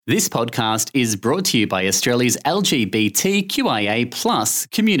This podcast is brought to you by Australia's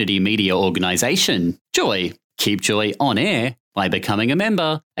LGBTQIA+ community media organisation, Joy. Keep Joy on air by becoming a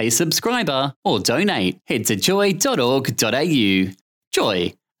member, a subscriber, or donate. Head to joy.org.au.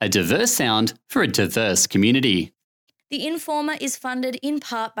 Joy, a diverse sound for a diverse community. The Informer is funded in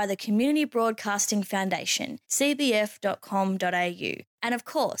part by the Community Broadcasting Foundation, cbf.com.au, and of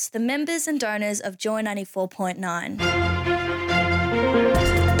course, the members and donors of Joy 94.9.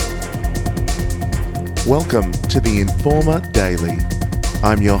 Welcome to the Informer Daily.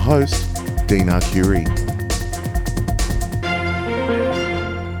 I'm your host, Dina Curie.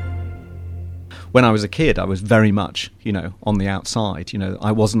 When I was a kid, I was very much, on the outside.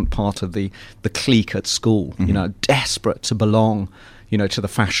 I wasn't part of the clique at school, desperate to belong, to the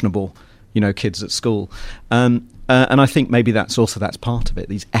fashionable, kids at school. And I think maybe that's part of it,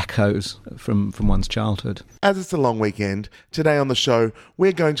 these echoes from one's childhood. As it's a long weekend, today on the show,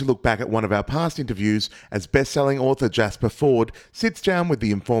 we're going to look back at one of our past interviews as best-selling author Jasper Fforde sits down with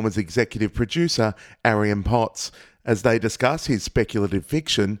the Informer's executive producer, Arian Potts, as they discuss his speculative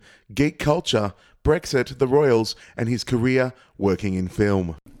fiction, geek culture, Brexit, the Royals, and his career working in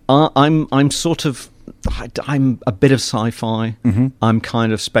film. I'm a bit of sci-fi. Mm-hmm. I'm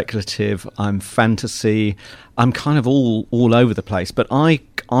kind of speculative. I'm fantasy. I'm kind of all over the place. But I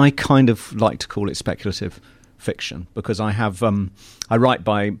kind of like to call it speculative fiction because I have I write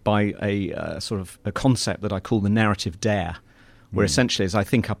by a sort of a concept that I call the narrative dare, where essentially as I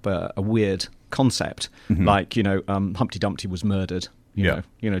think up a weird concept, like Humpty Dumpty was murdered.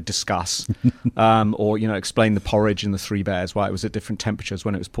 Discuss, or explain the porridge in the Three Bears, why it was at different temperatures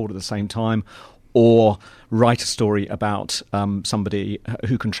when it was poured at the same time, or write a story about somebody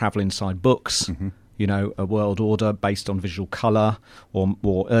who can travel inside books. A world order based on visual colour, or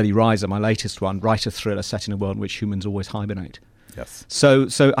Early Riser, my latest one, write a thriller set in a world in which humans always hibernate. Yes. So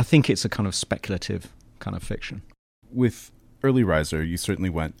I think it's a kind of speculative kind of fiction. With Early Riser, you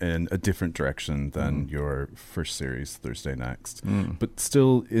certainly went in a different direction than your first series, Thursday Next, but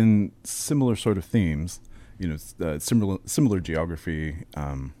still in similar sort of themes, similar geography,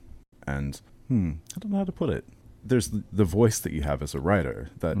 and I don't know how to put it. There's the voice that you have as a writer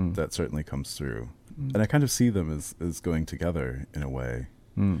that certainly comes through, and I kind of see them as going together in a way,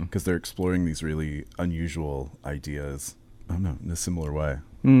 because they're exploring these really unusual ideas. I don't know, in a similar way.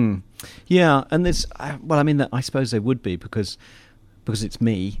 Yeah, and there's I suppose they would be because it's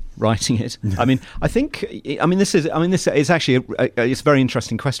me writing it. This is actually it's a very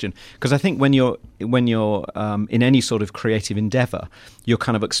interesting question, because I think when you're in any sort of creative endeavor, you're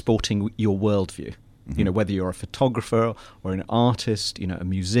kind of exporting your worldview. Whether you're a photographer or an artist, a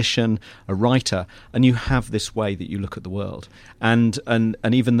musician, a writer, and you have this way that you look at the world. And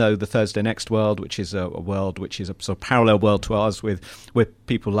even though the Thursday Next world, which is a world which is a sort of parallel world to ours, where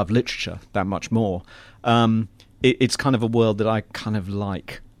people love literature that much more, it's kind of a world that I kind of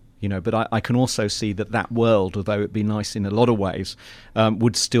like. But I can also see that world, although it'd be nice in a lot of ways,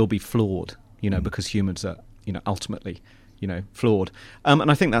 would still be flawed. Because humans are, ultimately, flawed. And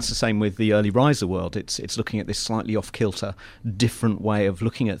I think that's the same with the Early Riser world. It's looking at this slightly off-kilter, different way of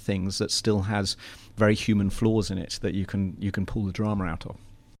looking at things that still has very human flaws in it that you can pull the drama out of.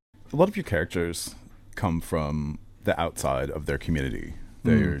 A lot of your characters come from the outside of their community.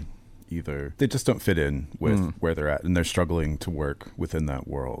 They're they just don't fit in with where they're at, and they're struggling to work within that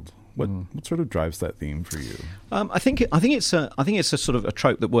world. What sort of drives that theme for you? I think it's a sort of a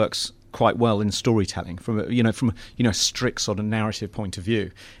trope that works quite well in storytelling from a strict sort of narrative point of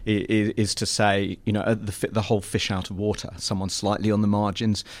view, is to say the whole fish out of water. Someone slightly on the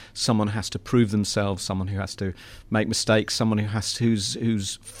margins, someone has to prove themselves, someone who has to make mistakes, someone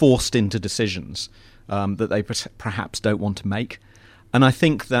who's forced into decisions that they perhaps don't want to make. And I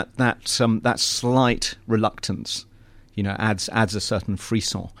think that slight reluctance, adds a certain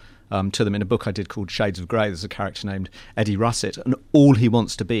frisson to them. In a book I did called Shades of Grey, there's a character named Eddie Russet, and all he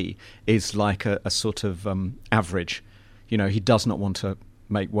wants to be is like a sort of average. He does not want to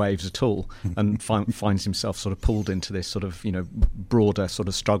make waves at all, and finds himself sort of pulled into this sort of broader sort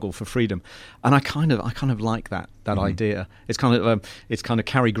of struggle for freedom. And I kind of like that idea. It's kind of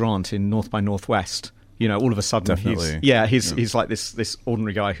Cary Grant in North by Northwest. All of a sudden he's like this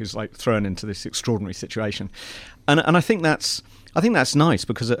ordinary guy who's like thrown into this extraordinary situation, and I think that's nice,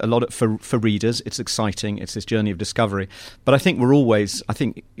 because a lot for readers it's exciting. It's this journey of discovery. But I think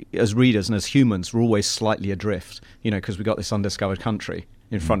as readers and as humans we're always slightly adrift, because we got this undiscovered country,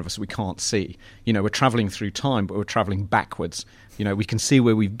 in front of us we can't see. We're traveling through time, but we're traveling backwards. We can see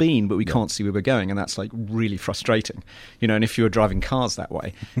where we've been, but we can't see where we're going, and that's like really frustrating. And if you were driving cars that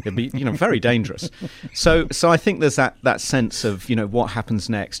way, it'd be very dangerous. So I think there's that sense of what happens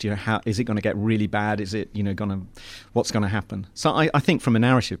next. How is it going to get really bad? Is it what's going to happen? So I think from a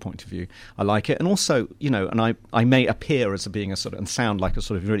narrative point of view, I like it, and also and I may appear as being a sort of and sound like a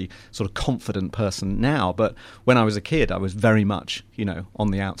sort of really sort of confident person now, but when I was a kid, I was very much on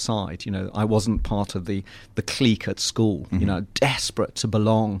the outside. I wasn't part of the clique at school. Desperate to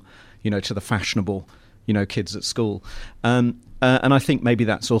belong, to the fashionable, kids at school, and I think maybe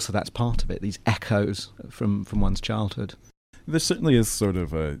that's part of it. These echoes from one's childhood. There certainly is sort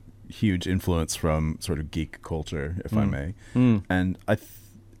of a huge influence from sort of geek culture, if I may, and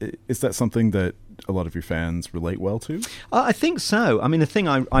is that something that a lot of your fans relate well to? I think so. I mean, the thing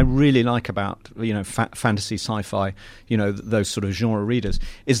I really like about fantasy, sci-fi, those sort of genre readers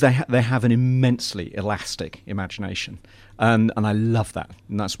is they have an immensely elastic imagination, and I love that,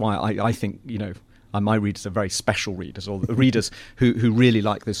 and that's why I think my readers are very special readers, or the readers who really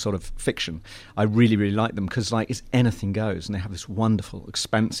like this sort of fiction. I really, really like them because it's anything goes, and they have this wonderful,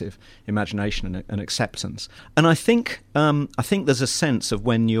 expansive imagination and acceptance. And I think there's a sense of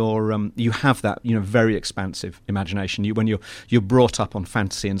when you have that very expansive imagination. When you're brought up on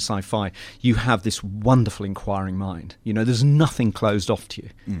fantasy and sci-fi, you have this wonderful inquiring mind. There's nothing closed off to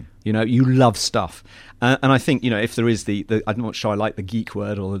you. You love stuff, and I think if there is the I'm not sure I like the geek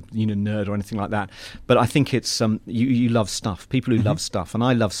word or the nerd or anything like that, but I think it's you love stuff. People who love stuff, and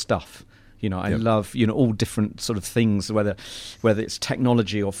I love stuff. I love all different sort of things, whether it's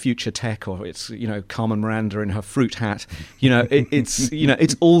technology or future tech, or it's Carmen Miranda in her fruit hat.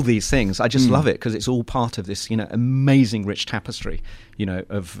 It's all these things. I just love it because it's all part of this amazing rich tapestry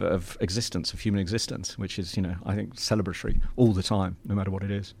of existence, of human existence, which is I think celebratory all the time, no matter what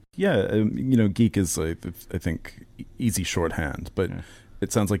it is. Yeah, geek is I think easy shorthand, but. Yeah.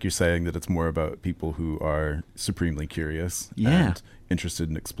 It sounds like you're saying that it's more about people who are supremely curious and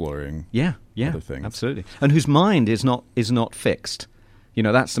interested in exploring other things. Absolutely. And whose mind is not fixed.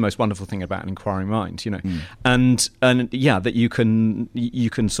 That's the most wonderful thing about an inquiring mind, And that you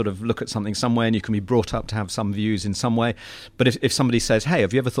can sort of look at something some way, and you can be brought up to have some views in some way. But if somebody says, "Hey,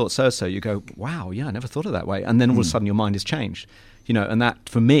 have you ever thought so?" You go, "Wow, yeah, I never thought of that way." And then all of a sudden your mind is changed. And that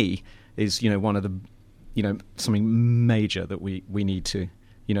for me is one of the something major that we need to,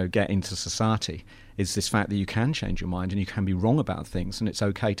 get into society, is this fact that you can change your mind and you can be wrong about things, and it's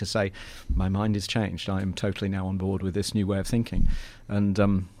okay to say, my mind is changed. I am totally now on board with this new way of thinking. And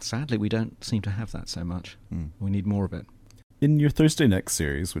sadly, we don't seem to have that so much. We need more of it. In your Thursday Next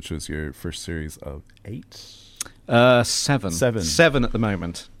series, which was your first series of 8? 7. 7 at the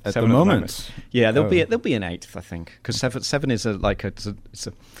moment. At the moment. Yeah, there'll be an 8th, I think, because seven is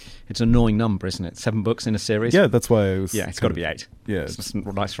it's an annoying number, isn't it? 7 books in a series. Yeah, that's why I was. Yeah, it's got to be 8. Yeah, it's just a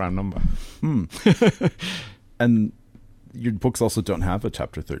nice round number. And your books also don't have a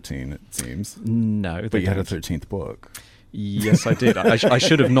chapter 13, it seems. No, but you had a 13th book. Yes, I did. I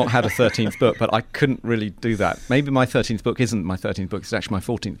should have not had a 13th book, but I couldn't really do that. Maybe my 13th book isn't my 13th book. It's actually my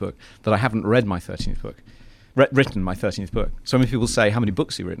 14th book. That I haven't read my 13th book. Written my 13th book. So many people say, how many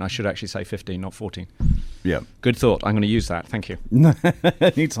books have you written? I should actually say 15, not 14. Yeah. Good thought. I'm going to use that. Thank you.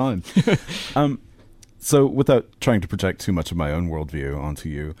 Anytime. So without trying to project too much of my own worldview onto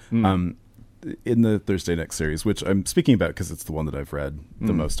you, in the Thursday Next series, which I'm speaking about because it's the one that I've read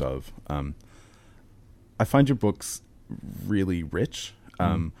the most of, I find your books really rich.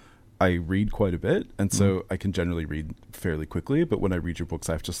 I read quite a bit, and so I can generally read fairly quickly, but when I read your books,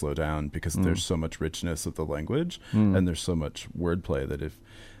 I have to slow down because there's so much richness of the language, and there's so much wordplay that if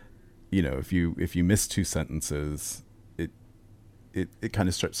you miss 2 sentences, it kind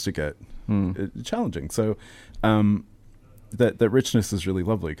of starts to get challenging. So that richness is really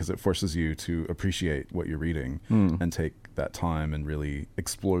lovely because it forces you to appreciate what you're reading and take that time and really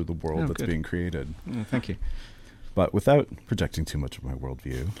explore the world that's being created. Thank you. But without projecting too much of my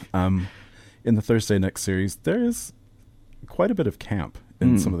worldview, in the Thursday Next series, there is quite a bit of camp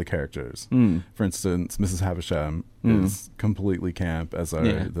in some of the characters. For instance, Mrs. Havisham is completely camp, as are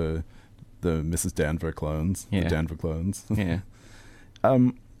the Mrs. Danver clones, the Danver clones. Yeah.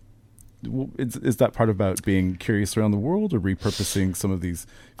 Is that part about being curious around the world or repurposing some of these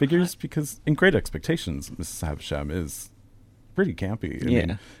figures? Because in Great Expectations, Mrs. Havisham is pretty campy. I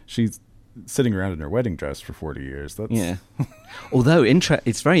mean, she's sitting around in her wedding dress for 40 years. That's Although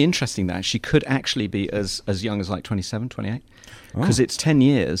it's very interesting that she could actually be as young as like 27, 28, because it's 10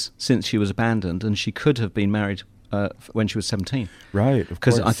 years since she was abandoned, and she could have been married when she was 17. Right, of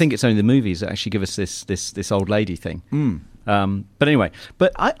course. Because I think it's only the movies that actually give us this old lady thing. But anyway,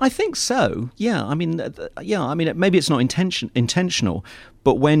 I think so. Yeah, I mean, maybe it's not intentional,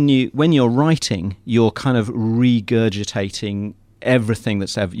 but when you're writing, you're kind of regurgitating everything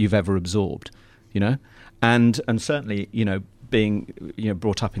that's you've ever absorbed, and certainly, being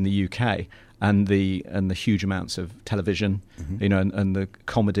brought up in the UK and the huge amounts of television, and the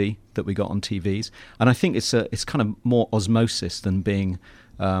comedy that we got on TVs, and I think it's kind of more osmosis than being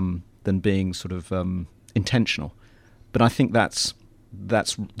sort of intentional. But I think that's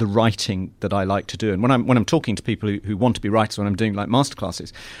the writing that I like to do. And when I'm talking to people who want to be writers, when I'm doing like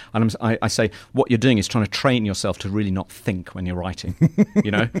masterclasses, and I say what you're doing is trying to train yourself to really not think when you're writing.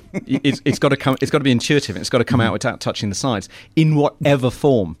 It's got to come. It's got to be intuitive. It's got to come out without touching the sides in whatever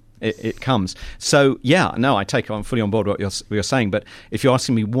form it comes. So no, I'm fully on board what you're saying. But if you're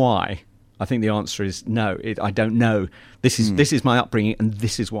asking me why, I think the answer is no. I don't know. This is my upbringing, and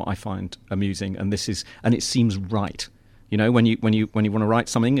this is what I find amusing, and it seems right. When you want to write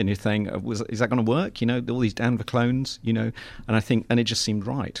something and you're saying, is that going to work? All these Danver clones, and it just seemed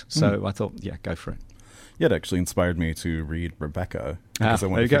right. So I thought, go for it. Yeah, it actually inspired me to read Rebecca because I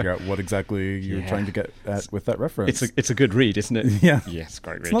want to figure out what exactly you're trying to get at with that reference. It's a good read, isn't it? Yeah. Yeah, it's a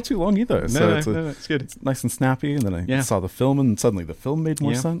great read. It's not too long either. No, it's good. It's nice and snappy, and then I saw the film, and suddenly the film made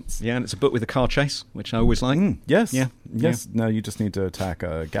more sense. Yeah, and it's a book with a car chase, which I always like. Yes. Yeah. Yes. Now you just need to attack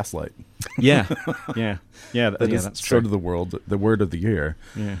Gaslight. Yeah. Yeah. That's true. Sort of the word of the year.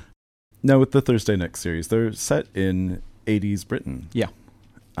 Yeah. Now with the Thursday Next series, they're set in 80s Britain. Yeah.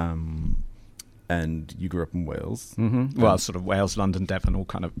 And you grew up in Wales. Mm-hmm. Well, sort of Wales, London, Devon, all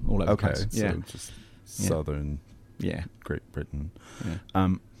over the place. So just southern Great Britain. Yeah.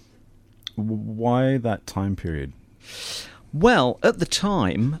 Why that time period? Well, at the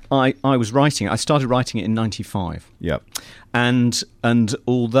time, I was writing. I started writing it in 95. Yep. And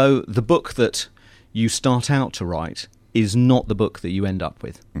although the book that you start out to write is not the book that you end up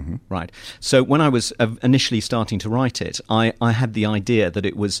with, right? So when I was initially starting to write it, I had the idea that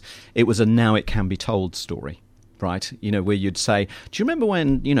it was a now it can be told story, right? Where you'd say, do you remember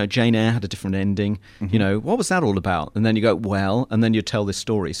when Jane Eyre had a different ending? What was that all about? And then you go, well, and then you tell this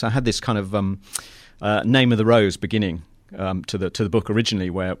story. So I had this kind of Name of the Rose beginning to the book originally,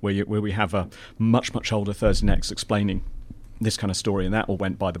 where we have a much older Thursday Next explaining this kind of story, and that all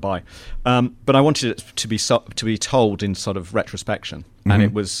went by the by. But I wanted it to be told in sort of retrospection, and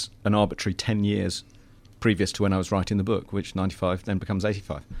it was an arbitrary 10 years previous to when I was writing the book, which 95 then becomes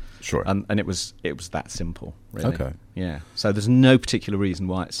 85. Sure. And it was that simple, really. Okay. Yeah. So there's no particular reason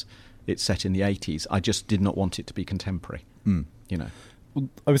why it's set in the 80s. I just did not want it to be contemporary. Well,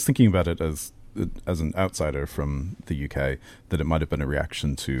 I was thinking about it as an outsider from the UK, that it might have been a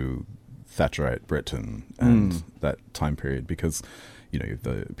reaction to Thatcherite Britain and that time period, because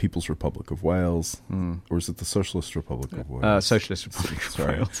the People's Republic of Wales, or is it the Socialist Republic of Wales? Socialist Republic of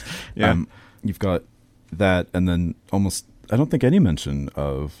Wales. Yeah. You've got that, and then almost I don't think any mention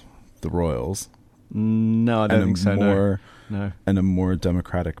of the royals. No, I don't think so. No. And a more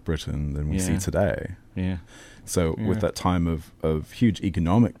democratic Britain than we see today. Yeah. So with that time of huge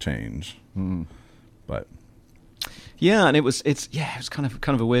economic change, but. Yeah, and it's kind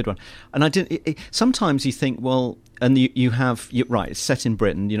of a weird one, and I didn't. Sometimes you think, well, and right, it's set in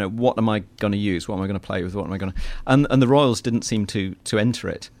Britain. What am I going to use? What am I going to play with? What am I going to? And the royals didn't seem to enter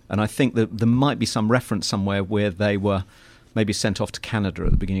it, and I think that there might be some reference somewhere where they were maybe sent off to Canada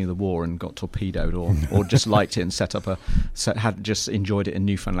at the beginning of the war and got torpedoed, or just liked it and had just enjoyed it in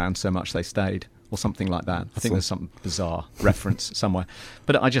Newfoundland so much they stayed. Or something like that. I think there's some bizarre reference somewhere,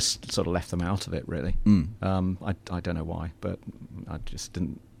 but I just sort of left them out of it. Really, I don't know why, but I just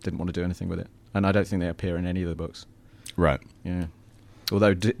didn't want to do anything with it, and I don't think they appear in any of the books. Right. Yeah.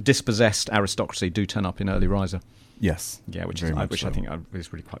 Although dispossessed aristocracy do turn up in Early Riser. Yes. Yeah, which I think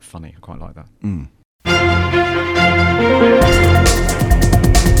is really quite funny. I quite like that.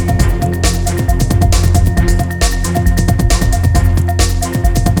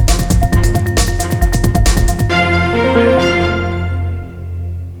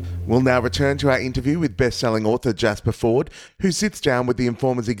 We'll now return to our interview with best-selling author Jasper Fforde, who sits down with The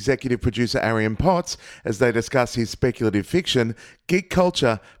Informer's executive producer Arian Potts as they discuss his speculative fiction, geek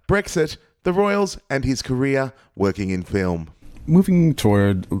culture, Brexit, the royals, and his career working in film. Moving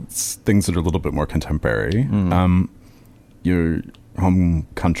toward things that are a little bit more contemporary, your home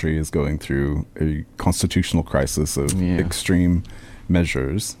country is going through a constitutional crisis of extreme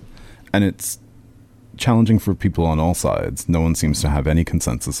measures, and it's challenging for people on all sides. No one seems to have any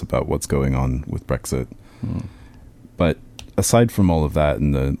consensus about what's going on with Brexit. But aside from all of that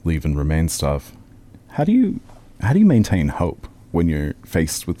and the Leave and Remain stuff, how do you maintain hope when you're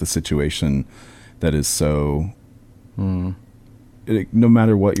faced with a situation that is so No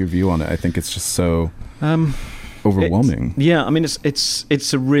matter what your view on it, I think it's just so overwhelming. I mean,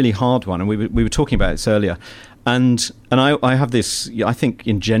 it's a really hard one, and we were talking about this earlier. And I have this. I think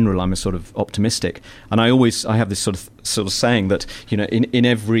in general I'm a sort of optimistic, and I have this sort of saying that, you know, in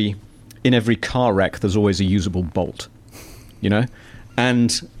every car wreck there's always a usable bolt, you know,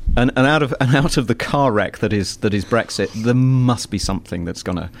 and out of the car wreck that is Brexit, there must be something that's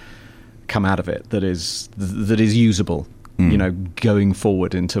going to come out of it that is usable. You know, going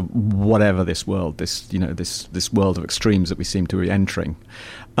forward into whatever this world, this world of extremes that we seem to be entering,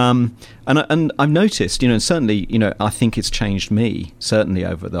 and I've noticed, you know, and certainly, you know, I think it's changed me certainly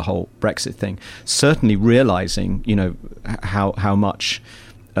over the whole Brexit thing. Certainly realizing, you know, how much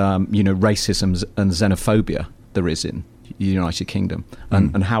you know, racism and xenophobia there is in the United Kingdom,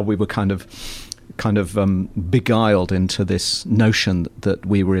 and how we were kind of beguiled into this notion that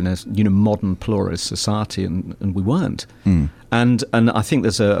we were in a, you know, modern pluralist society, and we weren't. And I think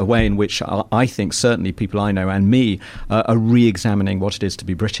there's a way in which I think certainly people I know and me are re-examining what it is to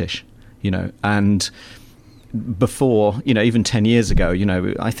be British, you know. And before, you know, even 10 years ago, you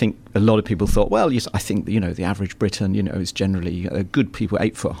know, I think a lot of people thought, well, yes, I think, you know, the average Briton, you know, is generally good people,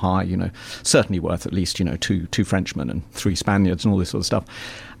 8 foot high, you know, certainly worth at least, you know, two Frenchmen and 3 Spaniards and all this sort of stuff.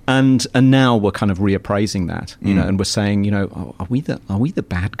 And now we're kind of reappraising that, you know, and we're saying, you know, are we the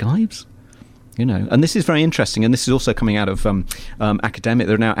bad guys? You know, and this is very interesting, and this is also coming out of academic.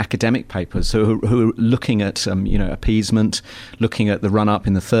 There are now academic papers who are looking at you know, appeasement, looking at the run up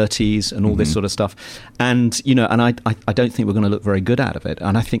in the 30s and all this sort of stuff, and you know, and I don't think we're going to look very good out of it,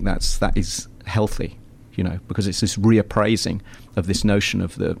 and I think that is healthy, you know, because it's this reappraising of this notion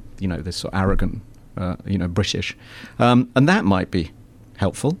of the, you know, this sort of arrogant you know, British, and that might be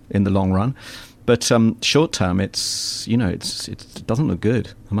helpful in the long run, but short term, it's, you know, it doesn't look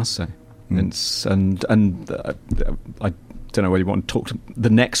good, I must say. And I don't know whether you want to talk to. The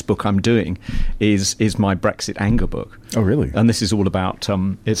next book I'm doing is my Brexit anger book. Oh, really? And this is all about.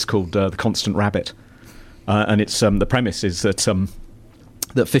 It's called The Constant Rabbit, and it's the premise is that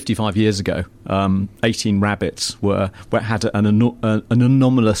 55 years ago, 18 rabbits had an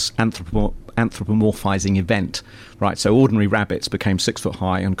anomalous anthropomorphizing event, right? So ordinary rabbits became 6 foot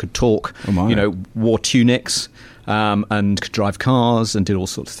high and could talk. Oh my. You know, wore tunics and could drive cars and did all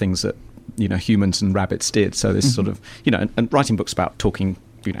sorts of things that, you know, humans and rabbits did. So this sort of, you know, and writing books about talking,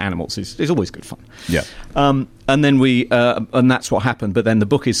 you know, animals is always good fun. Yeah. And then and that's what happened. But then the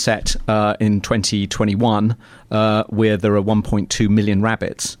book is set in 2021, where there are 1.2 million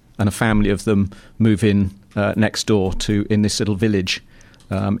rabbits, and a family of them move in next door in this little village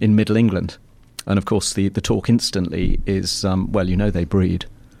in Middle England. And of course, the talk instantly is, well, you know, they breed.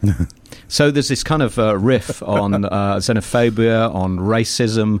 So there's this kind of riff on xenophobia, on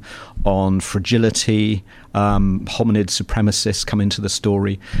racism, on fragility. Hominid supremacists come into the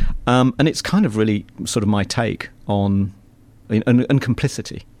story, and it's kind of really sort of my take on and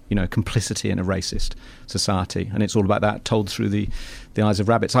complicity. You know, complicity in a racist society, and it's all about that told through the eyes of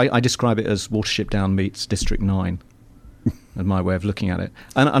rabbits. I describe it as Watership Down meets District 9. And my way of looking at it,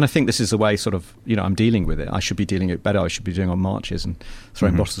 and I think this is the way sort of, you know, I'm dealing with it. I should be dealing it better. I should be doing on marches and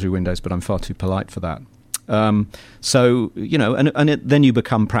throwing bottles through windows, but I'm far too polite for that. So, you know, then you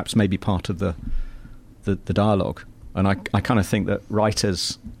become perhaps maybe part of the dialogue. And I kind of think that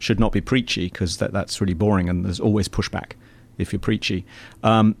writers should not be preachy, because that's really boring, and there's always pushback if you're preachy.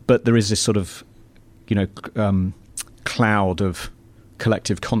 But there is this sort of, you know, cloud of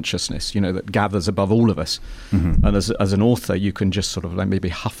collective consciousness, you know, that gathers above all of us, and as an author, you can just sort of like maybe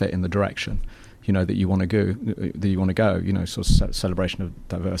huff it in the direction, you know, that you want to go, you know, sort of celebration of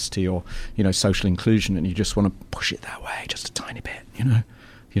diversity, or, you know, social inclusion, and you just want to push it that way just a tiny bit,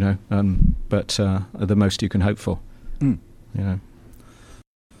 you know, but the most you can hope for, you know.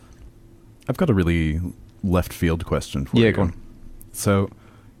 I've got a really left field question for you. Yeah, go on. So,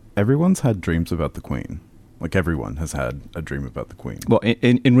 everyone's had dreams about the Queen. Like, everyone has had a dream about the Queen. Well,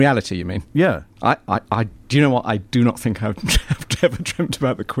 in reality, you mean? Yeah. I do you know what? I do not think I've ever dreamt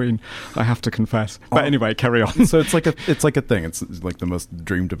about the Queen, I have to confess. But anyway, carry on. So it's like a thing. It's like the most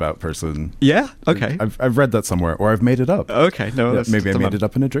dreamed about person. Yeah? Okay. I've read that somewhere, or I've made it up. Okay. No, yeah, maybe I made it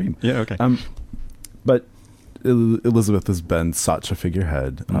up in a dream. Yeah, okay. But Elizabeth has been such a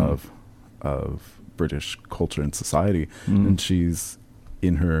figurehead of British culture and society, and she's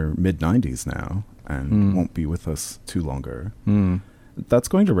in her mid-90s now, and won't be with us too longer. That's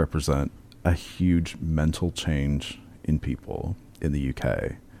going to represent a huge mental change in people in the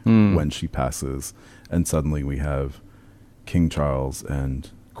UK when she passes, and suddenly we have King Charles and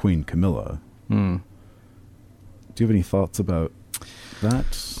Queen Camilla. Do you have any thoughts about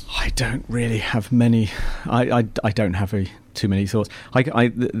that? I don't really have many. I don't have too many thoughts.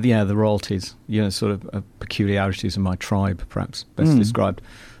 The royalties, sort of peculiarities of my tribe, perhaps best described,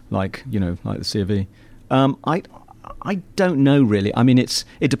 like the C of E. I don't know really. I mean, it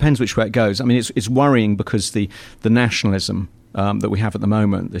depends which way it goes. I mean, it's worrying because the nationalism that we have at the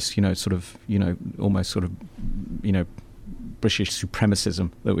moment, this almost sort of British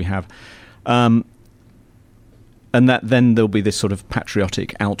supremacism that we have. And that then there'll be this sort of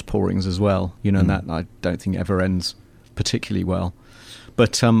patriotic outpourings as well, and that I don't think ever ends particularly well.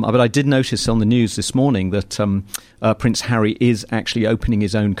 But I did notice on the news this morning that Prince Harry is actually opening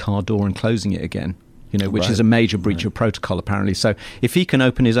his own car door and closing it again, which is a major breach of protocol apparently. So if he can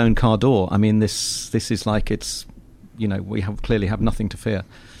open his own car door, I mean, this is like it's, we clearly have nothing to fear,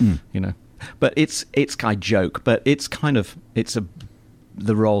 But it's I joke, but it's kind of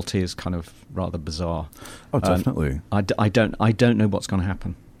the royalty is kind of rather bizarre. Oh, definitely. I don't know what's going to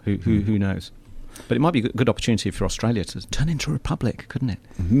happen. Who knows? But it might be a good opportunity for Australia to turn into a republic, couldn't it?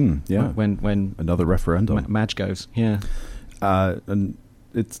 Mm-hmm, yeah. When another referendum. Madge goes, yeah. And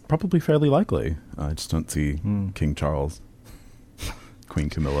it's probably fairly likely. I just don't see King Charles, Queen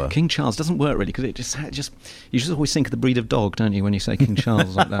Camilla. King Charles doesn't work really because you just always think of the breed of dog, don't you, when you say King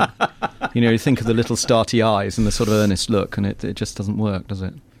Charles like that? You think of the little starty eyes and the sort of earnest look, and it just doesn't work, does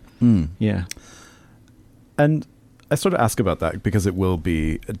it? Yeah. And I sort of ask about that because it will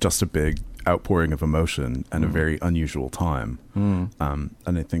be just a big outpouring of emotion and a very unusual time. And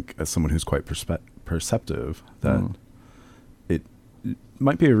I think as someone who's quite perceptive, that it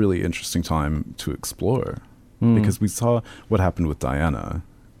might be a really interesting time to explore because we saw what happened with Diana.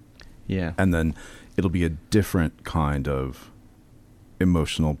 Yeah. And then it'll be a different kind of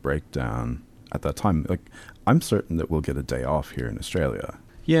emotional breakdown at that time. Like, I'm certain that we'll get a day off here in Australia.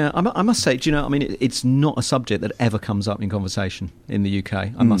 Yeah, I must say, it's not a subject that ever comes up in conversation in the UK.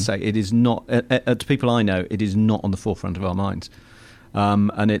 I must say, it is not, to people I know, it is not on the forefront of our minds.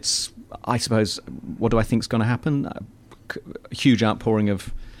 And it's, I suppose, what do I think is going to happen? A huge outpouring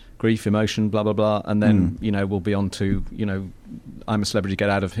of grief, emotion, blah, blah, blah. And then, we'll be on to, I'm a Celebrity, get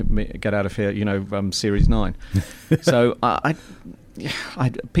out of here, Series 9. So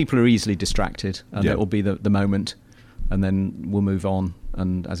people are easily distracted, and it will be the moment, and then we'll move on,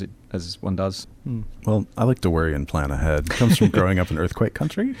 and as one does. Well, I like to worry and plan ahead. It comes from growing up in earthquake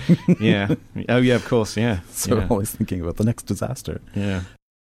country. Yeah. Oh, yeah, of course, yeah. So I'm always thinking about the next disaster. Yeah.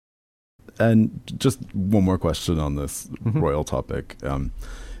 And just one more question on this royal topic.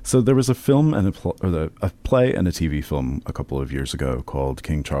 So there was a film and a play and a TV film a couple of years ago called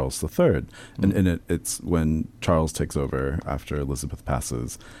King Charles III. And in it, it's when Charles takes over after Elizabeth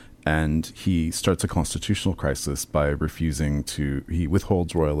passes, and he starts a constitutional crisis by he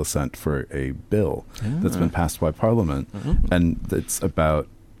withholds royal assent for a bill that's been passed by Parliament. And it's about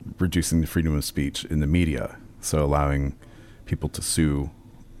reducing the freedom of speech in the media, so allowing people to sue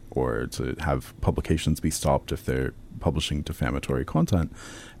or to have publications be stopped if they're publishing defamatory content.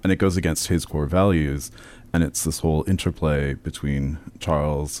 And it goes against his core values, and it's this whole interplay between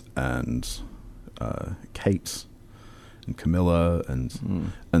Charles and Kate and Camilla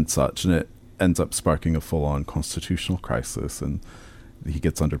and such, and it ends up sparking a full-on constitutional crisis, and he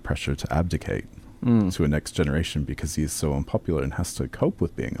gets under pressure to abdicate to a next generation because he is so unpopular and has to cope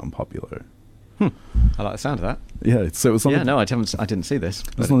with being unpopular. I like the sound of that. Yeah, so it was on I didn't see this.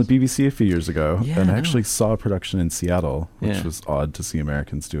 It was on the BBC a few years ago, and I actually saw a production in Seattle, which was odd to see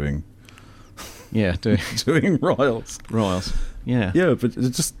Americans doing doing royals. Yeah. Yeah, but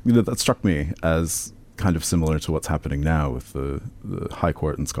it just that struck me as kind of similar to what's happening now with the High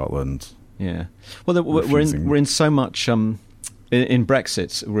Court in Scotland. Yeah. Well, we're in so much in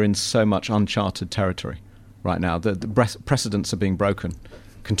Brexit. We're in so much uncharted territory right now. The precedents are being broken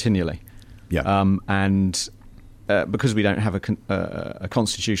continually. Yeah. And because we don't have a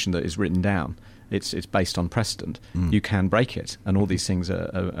constitution that is written down, it's based on precedent. You can break it, and all these things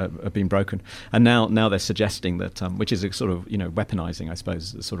are being broken. And now they're suggesting that, which is a sort of weaponizing, I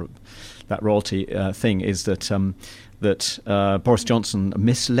suppose, the sort of that royalty thing is that Boris Johnson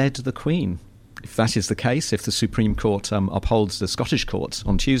misled the Queen. If that is the case, if the Supreme Court upholds the Scottish courts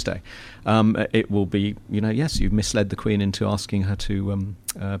on Tuesday, it will be, yes, you've misled the Queen into asking her to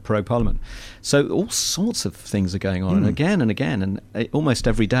prorogue Parliament. So all sorts of things are going on, and again, and almost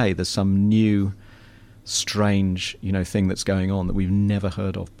every day there's some new, strange, thing that's going on that we've never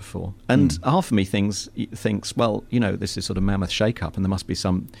heard of before. And half of me thinks, well, this is sort of mammoth shake-up, and there must be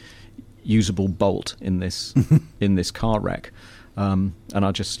some usable bolt in this in this car wreck, and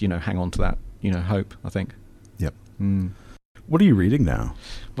I'll just hang on to that. Hope, I think. Yep. What are you reading now?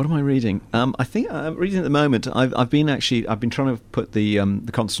 What am I reading? I think I'm reading at the moment. I've been trying to put the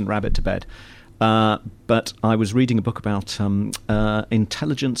Constant Rabbit to bed, but I was reading a book about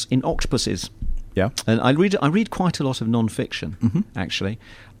intelligence in octopuses. Yeah, and I read quite a lot of non-fiction, actually,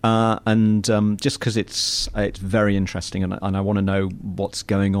 and just because it's very interesting, and I want to know what's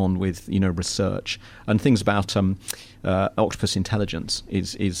going on with research and things about octopus intelligence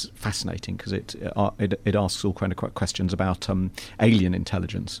is fascinating because it asks all kind of questions about alien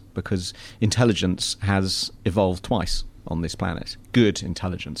intelligence, because intelligence has evolved twice on this planet. Good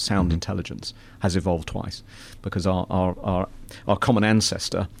intelligence, sound intelligence, has evolved twice, because our common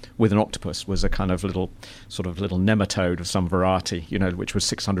ancestor with an octopus was a kind of little nematode of some variety, which was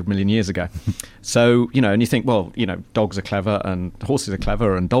 600 million years ago. So, and you think, well, dogs are clever and horses are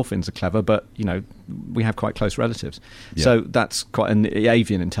clever and dolphins are clever, but, we have quite close relatives. Yeah. So that's and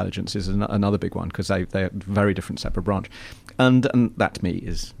avian intelligence is another big one, because they're very different separate branch. And that to me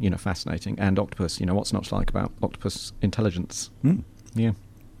is, fascinating. And octopus, what's not to like about octopus intelligence? Yeah.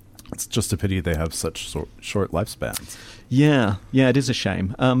 It's just a pity they have such short lifespans. Yeah, it is a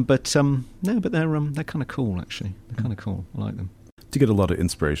shame. But they're kind of cool, actually. They're kind of cool. I like them. Do you get a lot of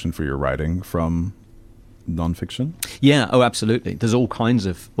inspiration for your writing from nonfiction? Yeah, absolutely. There's all kinds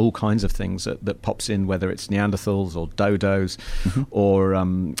of things that pops in, whether it's Neanderthals or dodos, or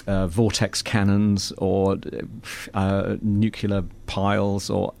vortex cannons, or nuclear piles,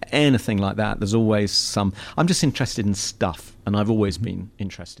 or anything like that. There's always some. I'm just interested in stuff, and I've always been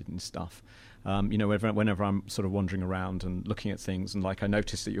interested in stuff. Whenever I'm sort of wandering around and looking at things, and I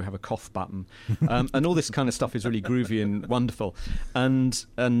notice that you have a cough button, and all this kind of stuff is really groovy and wonderful, and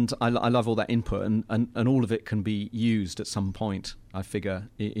I love all that input, and all of it can be used at some point, I figure,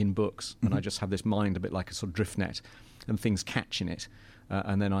 in books, and I just have this mind a bit like a sort of drift net, and things catch in it,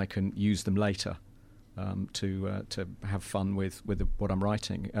 and then I can use them later. To have fun with what I'm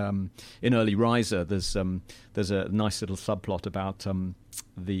writing. In Early Riser, there's a nice little subplot about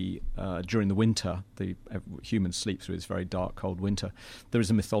during the winter, humans sleep through this very dark, cold winter. There is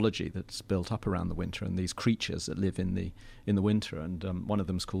a mythology that's built up around the winter, and these creatures that live in the winter. And one of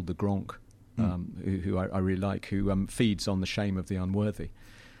them is called the Gronk, who I really like, who feeds on the shame of the unworthy.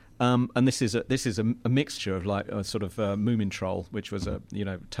 And this is a mixture of a sort of Moomin Troll, which was a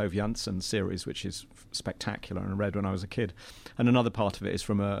Tove Jansson series, which is spectacular and I read when I was a kid, and another part of it is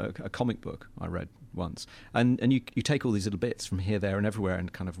from a comic book I read once. And you take all these little bits from here, there, and everywhere,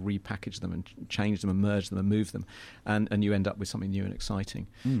 and kind of repackage them and change them and merge them and move them, and you end up with something new and exciting.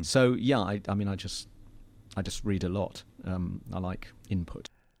 So yeah, I just read a lot. I like input.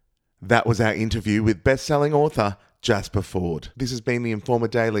 That was our interview with best-selling author Jasper Fforde. This has been the Informer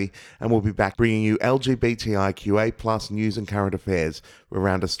Daily, and we'll be back bringing you LGBTIQA+ news and current affairs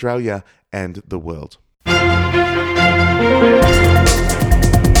around Australia and the world.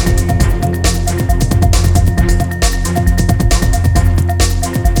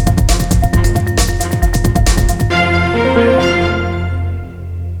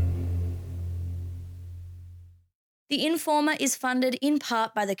 The Informer is funded in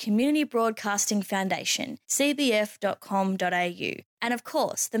part by the Community Broadcasting Foundation, cbf.com.au, and of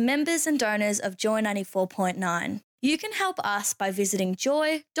course, the members and donors of Joy 94.9. You can help us by visiting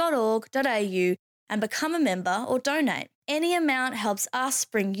joy.org.au and become a member or donate. Any amount helps us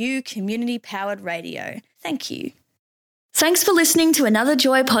bring you community-powered radio. Thank you. Thanks for listening to another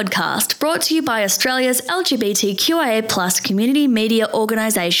Joy podcast brought to you by Australia's LGBTQIA+ community media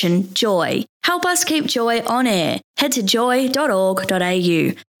organisation, Joy. Help us keep Joy on air. Head to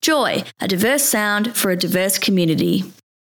joy.org.au. Joy, a diverse sound for a diverse community.